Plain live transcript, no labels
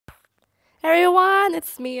Hey everyone,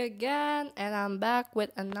 it's me again, and I'm back with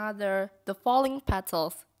another The Falling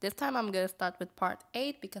Petals. This time I'm gonna start with part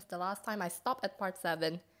 8 because the last time I stopped at part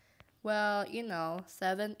 7. Well,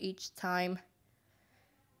 7 each time.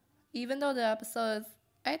 Even though the episodes,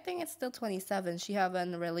 I think it's still 27, she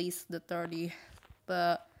haven't released the 30.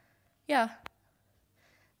 But yeah,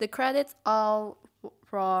 the credits all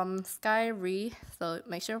from bySkyree, so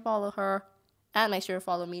make sure to follow her and make sure to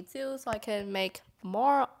follow me too so I can make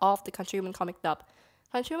more of the Countryhuman comic dub.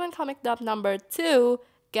 Countryhuman comic dub number 2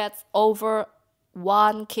 gets over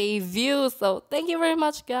 1k views, so thank you very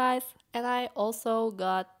much guys. And I also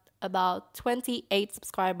got about 28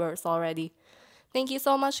 subscribers already. Thank you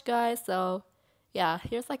so much guys. So yeah,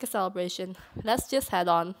 here's like a celebration. Let's just head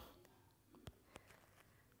on.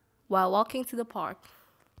 While walking to the park,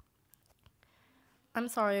 I'm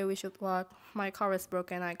sorry we should walk. My car is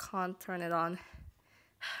broken. I can't turn it on.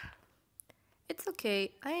 It's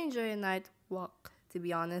okay. I enjoy a night walk, to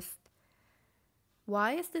be honest.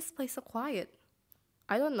 Why is this place so quiet?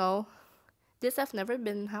 I don't know. This have never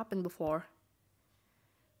been happened before.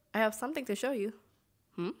 I have something to show you.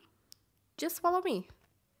 Just follow me.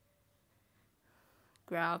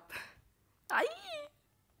 Grab. Aye.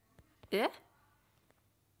 Yeah.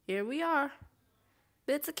 Here we are.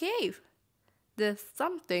 But it's a cave. The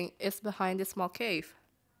something is behind this small cave.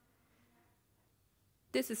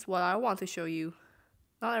 This is what I want to show you.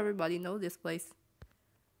 Not everybody knows this place.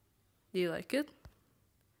 Do you like it?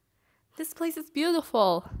 This place is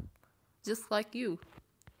beautiful. Just like you.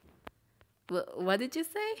 What did you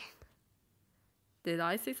say? Did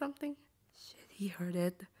I say something? Shit, he heard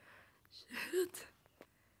it. Shit.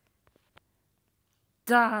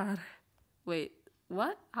 Dad. Wait,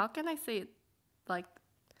 what? How can I say it? Like,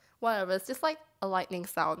 whatever. It's just like a lightning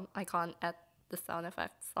sound. I can't add the sound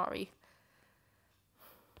effect. Sorry.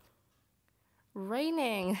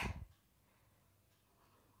 Raining.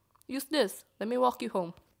 Use this. Let me walk you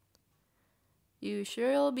home. You sure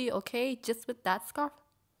you'll be okay just with that scarf?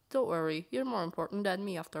 Don't worry, you're more important than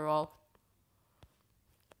me after all.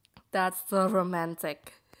 That's so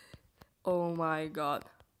romantic. Oh my god.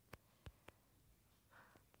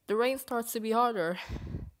 The rain starts to be harder.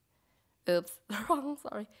 Oops, wrong,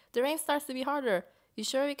 sorry. The rain starts to be harder. You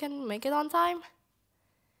sure we can make it on time?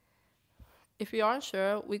 If you aren't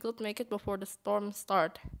sure, we could make it before the storm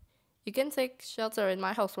starts. You can take shelter in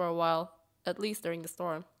my house for a while, at least during the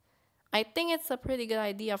storm. I think it's a pretty good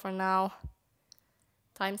idea for now.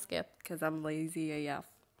 Time skip, because I'm lazy AF.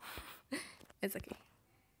 It's okay.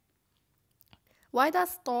 Why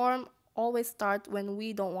does storm always start when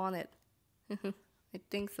we don't want it? I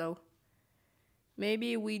think so.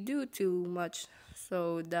 Maybe we do too much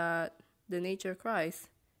so that the nature cries.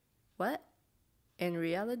 What? In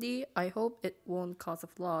reality, I hope it won't cause a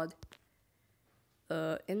flood.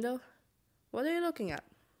 Indo? What are you looking at?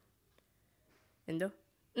 Indo?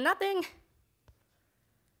 Nothing!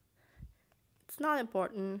 It's not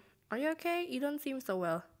important. Are you okay? You don't seem so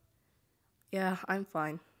well. Yeah, I'm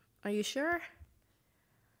fine. Are you sure?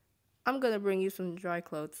 I'm gonna bring you some dry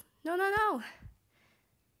clothes. No, no, no!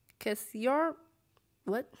 Cause you're...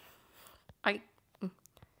 What? I...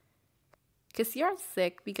 Cause you're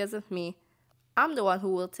sick because of me. I'm the one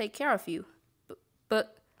who will take care of you.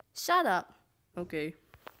 But shut up. Okay.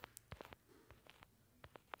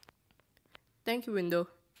 Thank you, Window.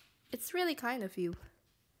 It's really kind of you.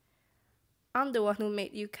 I'm the one who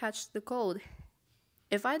made you catch the cold.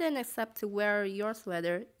 If I didn't accept to wear your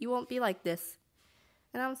sweater, you won't be like this.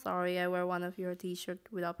 And I'm sorry I wear one of your t-shirts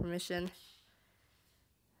without permission.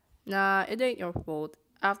 Nah, it ain't your fault.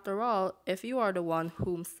 After all, if you are the one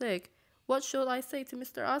who's sick, what should I say to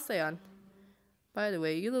Mr. ASEAN? By the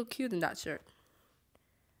way, you look cute in that shirt.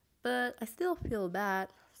 But I still feel bad.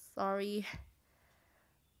 Sorry.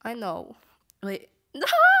 I know. Wait.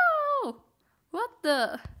 No! What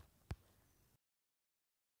the?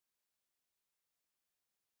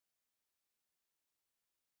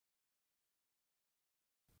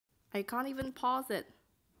 I can't even pause it.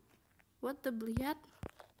 What the bliet?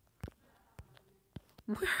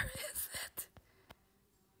 Where is it?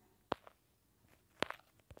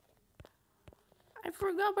 I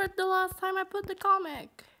forgot about the last time I put the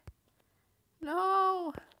comic.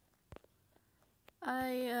 No.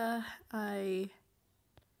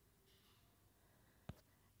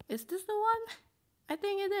 Is this the one? I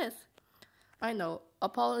think it is. I know,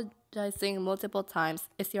 apologizing multiple times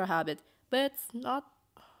is your habit, but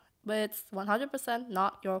it's 100%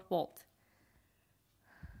 not your fault.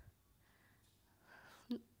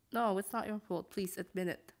 No, it's not your fault. Please admit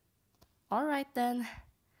it. Alright then.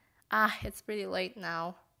 It's pretty late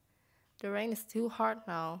now. The rain is too hard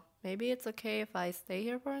now. Maybe it's okay if I stay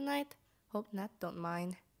here for a night? Hope Nat don't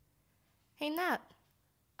mind. Hey Nat,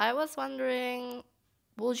 I was wondering,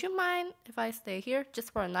 would you mind if I stay here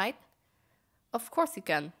just for a night? Of course you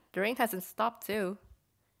can. The rain hasn't stopped too.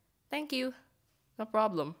 Thank you. No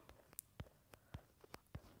problem.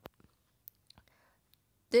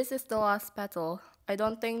 This is the last petal. I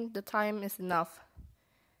don't think the time is enough.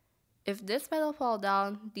 If this petal fall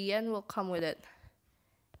down, the end will come with it.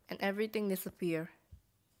 And everything disappear.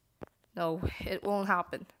 No, it won't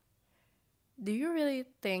happen. Do you really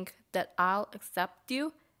think that I'll accept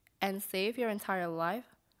you and save your entire life?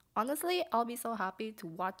 Honestly, I'll be so happy to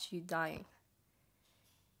watch you dying.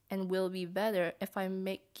 And will be better if I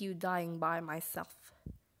make you dying by myself.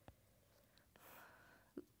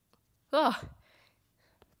 Ugh.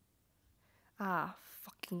 Ah,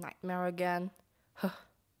 fucking nightmare again.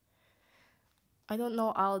 I don't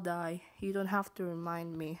know I'll die. You don't have to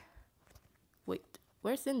remind me. Wait,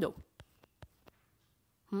 where's Indo?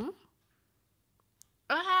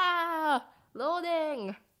 Ah!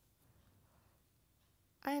 Loading!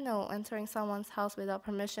 I know entering someone's house without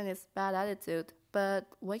permission is bad attitude, but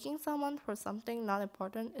waking someone for something not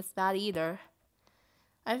important is bad either.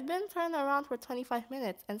 I've been turned around for 25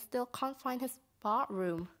 minutes and still can't find his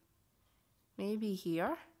bathroom. Maybe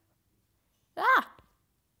here? Ah!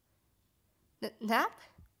 Nat?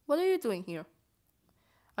 What are you doing here?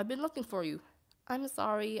 I've been looking for you. I'm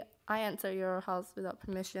sorry I entered your house without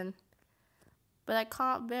permission, but I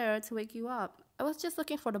can't bear to wake you up. I was just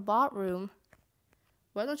looking for the bathroom.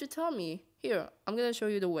 Why don't you tell me? Here, I'm gonna show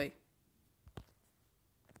you the way.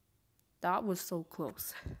 That was so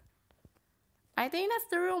close. I think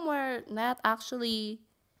that's the room where Nat actually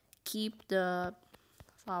keep the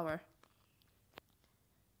flower.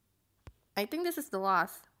 I think this is the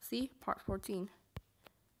last. See? Part 14.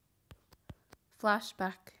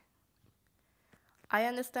 Flashback. I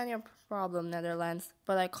understand your problem, Netherlands,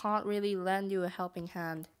 but I can't really lend you a helping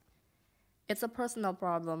hand. It's a personal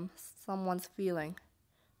problem, someone's feeling.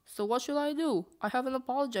 So what should I do? I haven't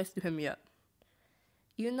apologized to him yet.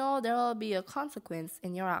 You know there will be a consequence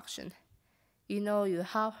in your action. You know you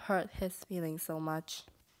have hurt his feelings so much.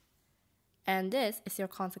 And this is your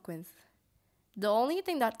consequence. The only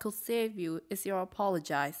thing that could save you is your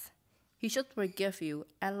apologize. He should forgive you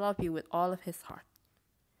and love you with all of his heart.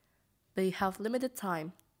 But you have limited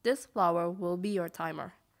time. This flower will be your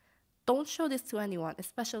timer. Don't show this to anyone,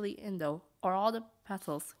 especially Indo, or all the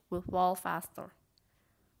petals will fall faster.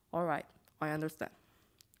 Alright, I understand.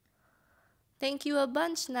 Thank you a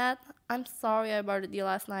bunch, Nat. I'm sorry I bothered you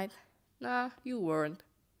last night. Nah, you weren't.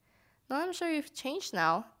 Now I'm sure you've changed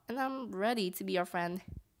now, and I'm ready to be your friend.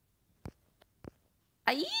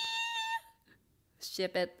 Aye!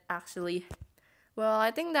 Ship it, actually. Well,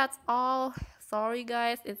 I think that's all. Sorry,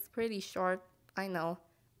 guys, it's pretty short. I know.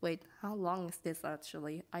 Wait, how long is this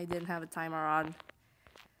actually? I didn't have a timer on.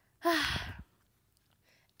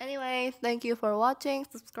 Anyway, thank you for watching.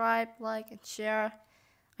 Subscribe, like, and share.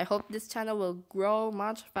 I hope this channel will grow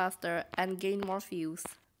much faster and gain more views.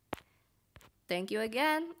 Thank you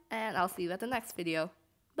again, and I'll see you at the next video.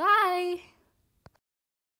 Bye!